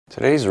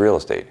Today's real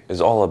estate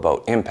is all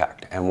about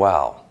impact and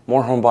wow.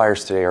 More home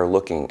buyers today are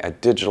looking at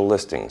digital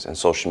listings and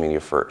social media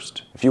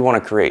first. If you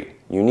want to create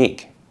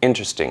unique,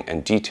 interesting,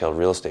 and detailed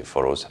real estate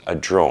photos, a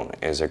drone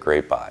is a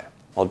great buy.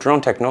 While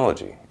drone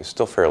technology is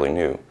still fairly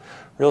new,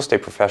 real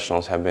estate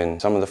professionals have been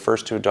some of the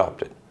first to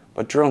adopt it.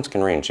 But drones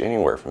can range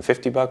anywhere from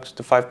 $50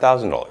 to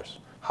 $5,000.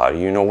 How do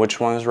you know which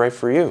one is right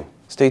for you?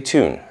 Stay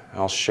tuned, and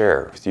I'll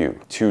share with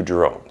you 2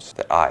 drones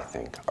that I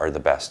think are the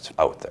best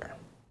out there.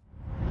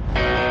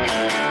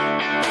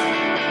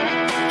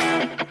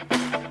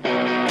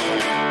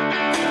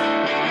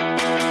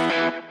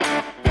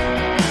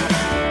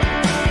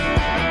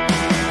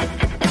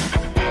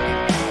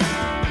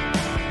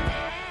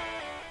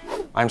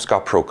 I'm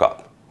Scott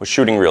Prokop with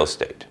Shooting Real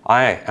Estate.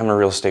 I am a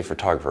real estate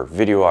photographer,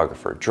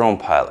 videographer, drone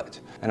pilot,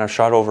 and I've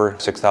shot over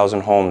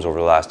 6,000 homes over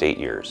the last 8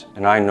 years.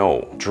 And I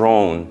know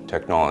drone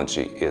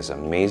technology is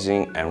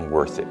amazing and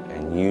worth it,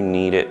 and you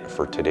need it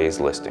for today's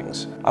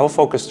listings. I will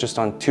focus just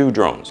on 2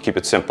 drones. Keep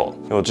it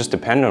simple. It will just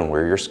depend on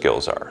where your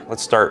skills are.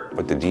 Let's start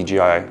with the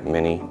DJI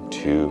Mini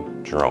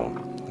 2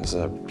 drone. This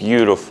is a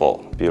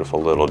beautiful, beautiful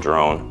little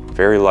drone.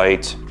 Very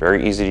light,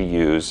 very easy to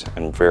use,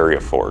 and very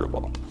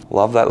affordable.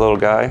 Love that little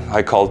guy.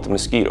 I call it the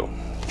mosquito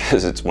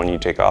because it's when you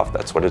take off,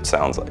 that's what it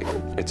sounds like.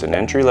 It's an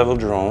entry-level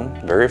drone,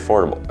 very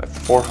affordable at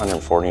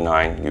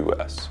 $449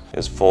 US.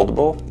 It's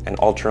foldable and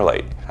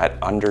ultralight at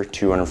under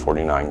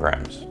 249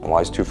 grams. And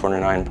why is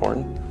 249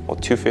 important? Well,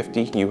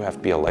 250, you have to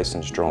be a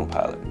licensed drone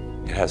pilot.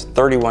 It has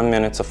 31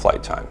 minutes of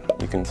flight time.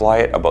 You can fly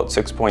it about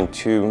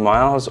 6.2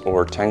 miles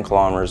or 10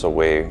 kilometers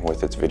away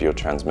with its video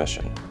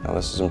transmission. Now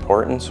this is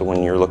important, so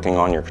when you're looking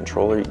on your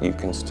controller, you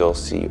can still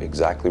see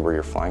exactly where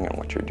you're flying and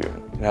what you're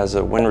doing. It has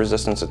a wind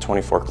resistance of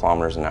 24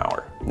 kilometers an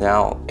hour.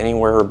 Now,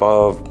 anywhere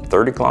above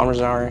 30 kilometers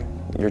an hour,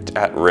 you're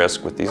at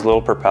risk with these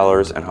little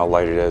propellers and how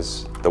light it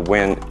is. The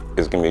wind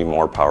is going to be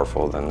more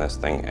powerful than this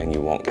thing and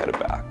you won't get it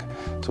back.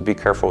 So be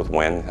careful with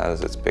wind, that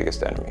is its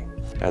biggest enemy.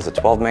 It has a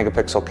 12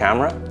 megapixel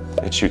camera.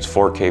 It shoots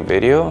 4K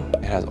video.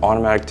 It has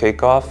automatic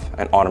takeoff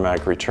and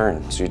automatic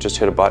return. So you just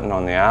hit a button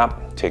on the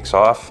app, it takes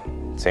off.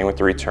 Same with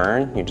the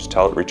return, you just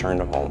tell it return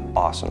to home.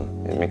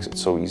 Awesome, it makes it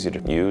so easy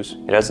to use.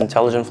 It has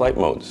intelligent flight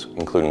modes,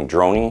 including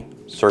Dronie,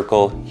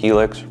 Circle,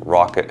 Helix,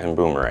 Rocket, and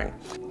Boomerang.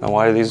 Now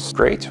why are these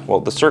great? Well,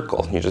 the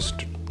Circle, you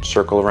just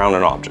circle around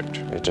an object.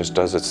 It just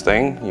does its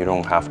thing. You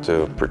don't have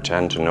to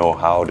pretend to know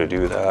how to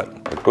do that.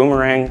 Like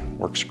Boomerang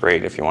works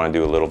great if you want to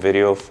do a little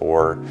video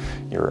for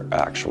your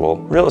actual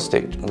real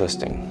estate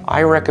listing.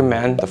 I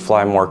recommend the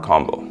Fly More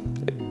combo,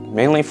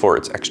 mainly for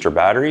its extra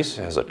batteries.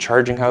 It has a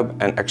charging hub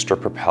and extra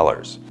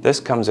propellers. This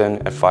comes in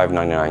at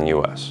 $599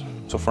 US.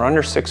 So for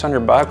under 600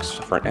 bucks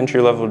for an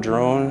entry-level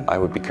drone, I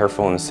would be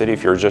careful in the city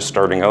if you're just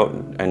starting out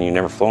and you've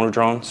never flown a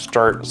drone.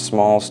 Start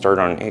small, start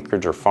on an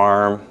acreage or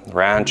farm,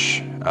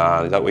 ranch.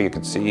 That way you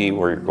can see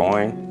where you're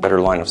going,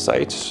 better line of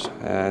sight.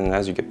 And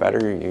as you get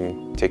better,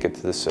 you take it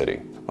to the city.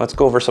 Let's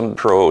go over some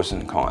pros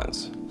and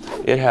cons.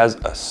 It has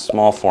a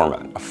small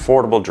format,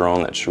 affordable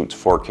drone that shoots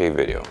 4K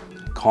video.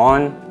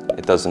 Con,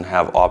 it doesn't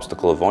have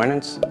obstacle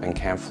avoidance and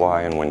can't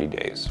fly on windy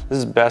days. This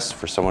is best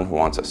for someone who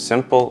wants a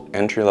simple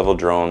entry-level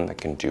drone that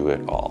can do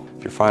it all.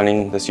 If you're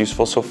finding this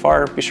useful so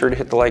far, be sure to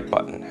hit the like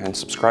button and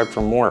subscribe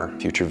for more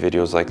future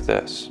videos like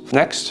this.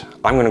 Next,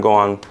 I'm gonna go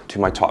on to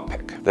my top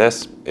pick.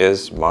 This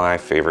is my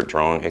favorite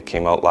drone. It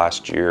came out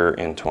last year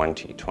in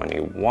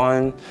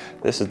 2021.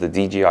 This is the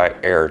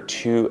DJI Air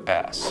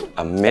 2S,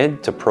 a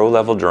mid to pro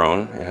level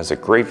drone. It has a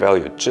great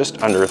value at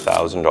just under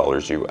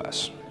 $1,000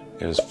 US.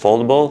 It is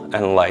foldable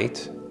and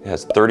light. It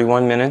has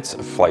 31 minutes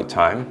of flight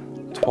time,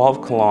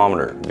 12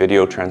 kilometer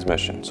video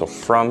transmission. So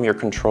from your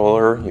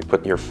controller, you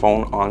put your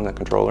phone on the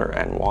controller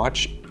and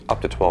watch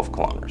up to 12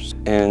 kilometers.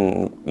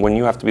 And when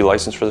you have to be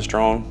licensed for this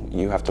drone,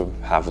 you have to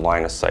have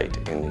line of sight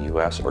in the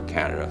US or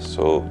Canada.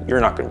 So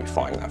you're not gonna be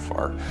flying that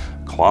far.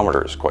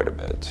 Kilometers quite a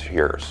bit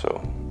here, so.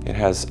 It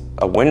has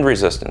a wind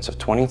resistance of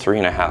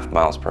 23.5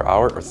 miles per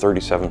hour or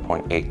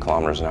 37.8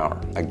 kilometers an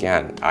hour.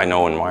 Again, I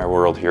know in my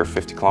world here,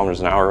 50 kilometers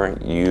an hour,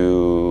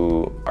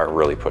 you are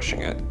really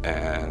pushing it.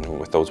 And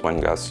with those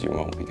wind gusts, you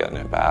won't be getting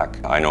it back.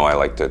 I know I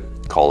like to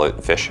call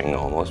it fishing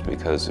almost,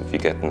 because if you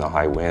get in the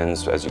high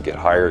winds, as you get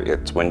higher,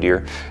 it's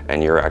windier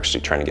and you're actually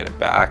trying to get it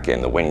back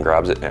and the wind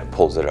grabs it and it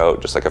pulls it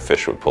out just like a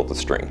fish would pull the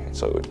string.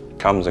 So it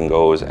comes and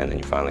goes and then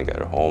you finally get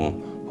it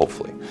home,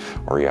 hopefully,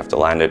 or you have to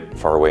land it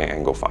far away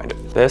and go find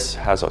it. This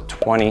has a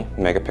 20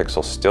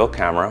 megapixel still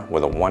camera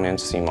with a 1-inch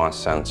CMOS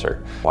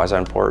sensor. Why is that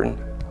important?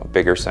 A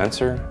bigger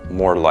sensor,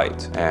 more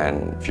light.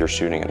 And if you're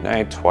shooting at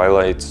night,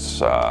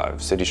 twilights,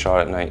 city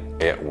shot at night,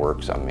 it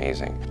works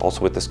amazing.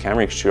 Also with this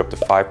camera, you can shoot up to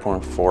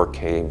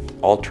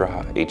 5.4K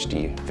Ultra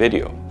HD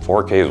video.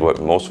 4K is what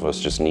most of us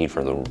just need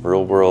for the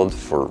real world.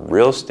 For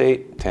real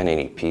estate,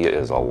 1080p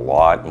is a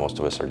lot. Most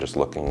of us are just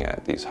looking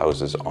at these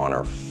houses on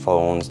our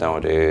phones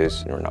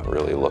nowadays. We're not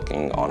really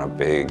looking on a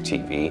big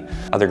TV.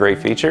 Other great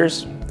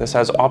features, this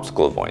has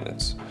obstacle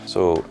avoidance.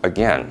 So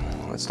again,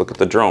 let's look at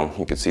the drone.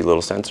 You can see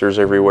little sensors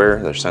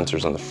everywhere. There's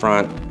sensors on the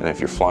front, and if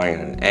you're flying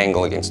at an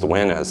angle against the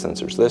wind, it has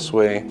sensors this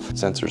way,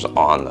 sensors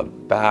on the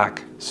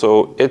back.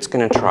 So it's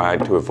gonna try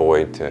to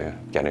avoid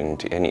getting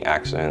into any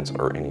accidents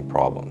or any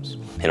problems.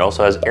 It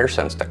also has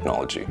AirSense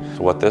technology.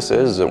 So what this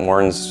is, it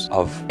warns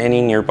of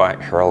any nearby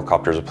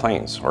helicopters or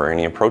planes or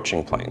any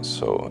approaching planes.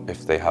 So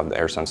if they have the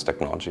AirSense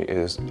technology, it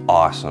is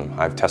awesome.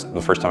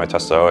 The first time I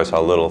tested it out, I saw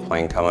a little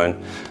plane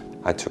coming.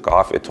 I took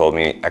off, it told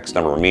me X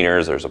number of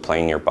meters, there's a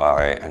plane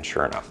nearby, and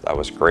sure enough, that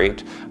was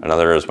great.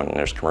 Another is when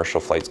there's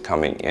commercial flights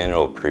coming in,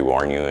 it'll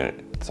pre-warn you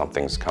and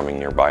something's coming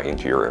nearby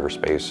into your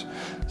airspace,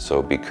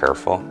 so be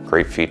careful.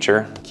 Great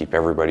feature, keep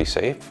everybody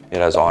safe. It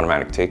has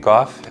automatic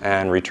takeoff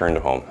and return to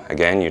home.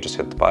 Again, you just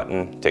hit the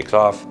button, takes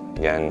off.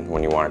 Again,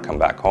 when you want to come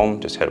back home,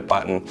 just hit a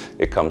button.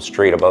 It comes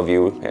straight above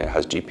you, it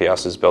has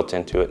GPSs built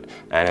into it,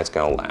 and it's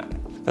gonna land.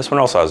 This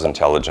one also has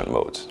intelligent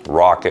modes: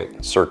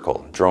 rocket,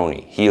 circle,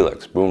 droney,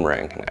 helix,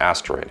 boomerang, and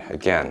asteroid.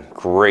 Again,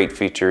 great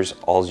features.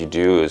 All you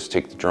do is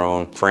take the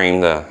drone,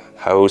 frame the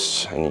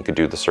house, and you could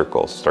do the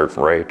circle, start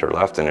from right or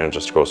left, and it'll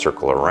just go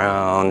circle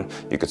around.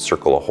 You could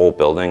circle a whole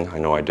building. I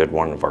know I did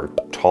one of our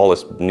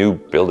tallest new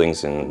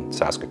buildings in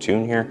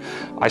Saskatoon here.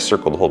 I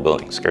circled the whole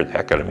building, scared the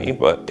heck out of me,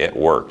 but it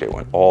worked. It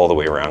went all the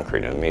way around,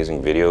 created an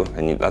amazing video,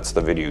 and that's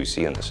the video you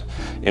see in this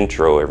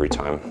intro every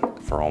time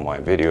for all my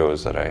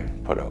videos that I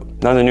put out.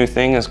 Another new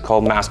thing is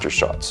called Master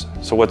Shots.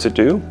 So what's it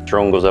do?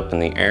 Drone goes up in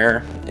the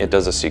air, it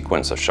does a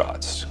sequence of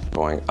shots.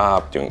 Going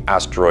up, doing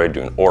asteroid,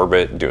 doing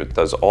orbit, it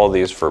does all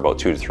these for about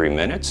 2 to 3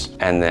 minutes.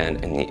 And then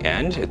in the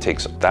end, it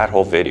takes that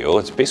whole video,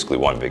 it's basically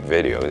one big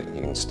video that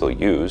you can still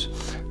use,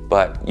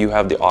 but you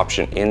have the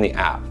option in the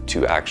app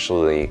to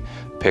actually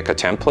pick a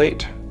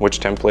template. Which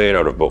template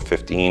out of about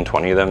 15,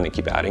 20 of them, they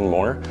keep adding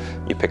more.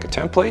 You pick a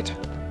template,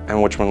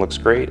 and which one looks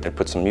great. It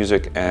puts some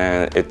music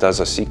and it does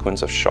a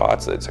sequence of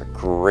shots. It's a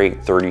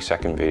great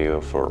 30-second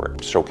video for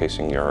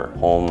showcasing your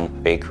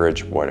home,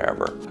 acreage,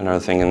 whatever. Another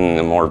thing in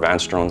the more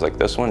advanced drones like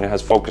this one, it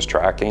has focus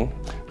tracking,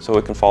 so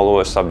it can follow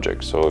a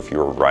subject. So if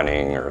you're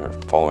running or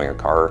following a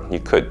car, you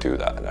could do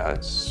that.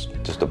 That's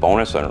just a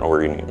bonus. I don't know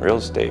where you need real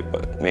estate,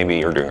 but maybe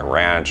you're doing a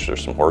ranch,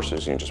 there's some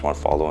horses, and you just want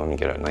to follow them and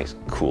get a nice,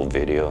 cool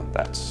video.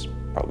 That's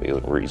probably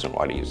the reason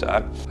why to use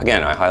that.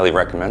 Again, I highly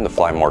recommend the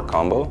Fly More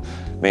combo,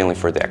 mainly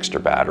for the extra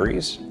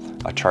batteries,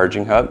 a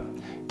charging hub,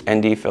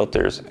 ND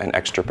filters, and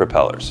extra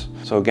propellers.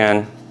 So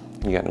again,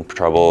 you get in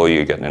trouble,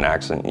 you get in an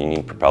accident, you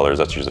need propellers,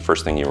 that's usually the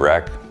first thing you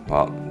wreck.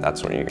 Well,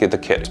 that's when you get the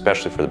kit,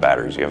 especially for the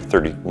batteries. You have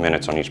 30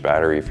 minutes on each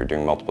battery. If you're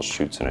doing multiple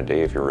shoots in a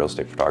day, if you're a real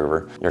estate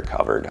photographer, you're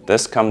covered.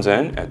 This comes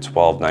in at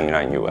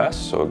 $12.99 US.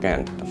 So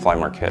again, the Fly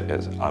More kit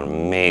is an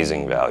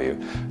amazing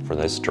value for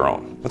this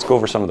drone. Let's go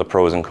over some of the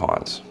pros and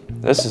cons.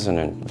 This is an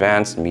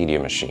advanced media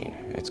machine.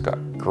 It's got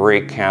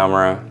great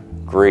camera,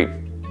 great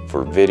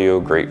for video,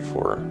 great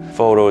for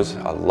photos.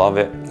 I love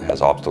it. It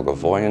has optical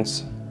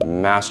avoidance.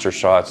 Master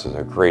Shots is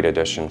a great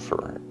addition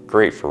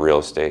great for real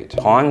estate.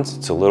 Cons,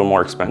 it's a little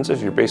more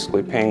expensive. You're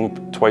basically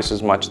paying twice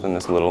as much than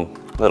this little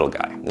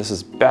guy. This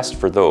is best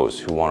for those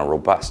who want a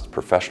robust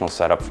professional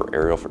setup for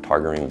aerial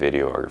photography and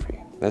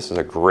videography. This is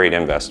a great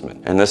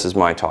investment, and this is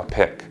my top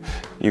pick.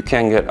 You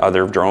can get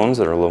other drones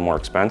that are a little more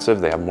expensive.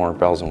 They have more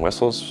bells and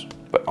whistles,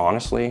 but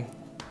honestly,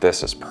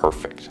 this is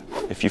perfect.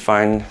 If you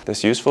find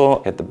this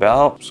useful, hit the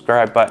bell,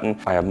 subscribe button.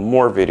 I have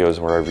more videos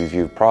where I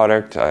review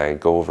product. I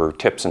go over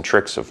tips and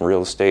tricks of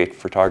real estate,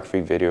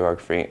 photography,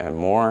 videography, and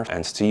more.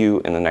 And see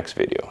you in the next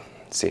video.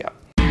 See ya.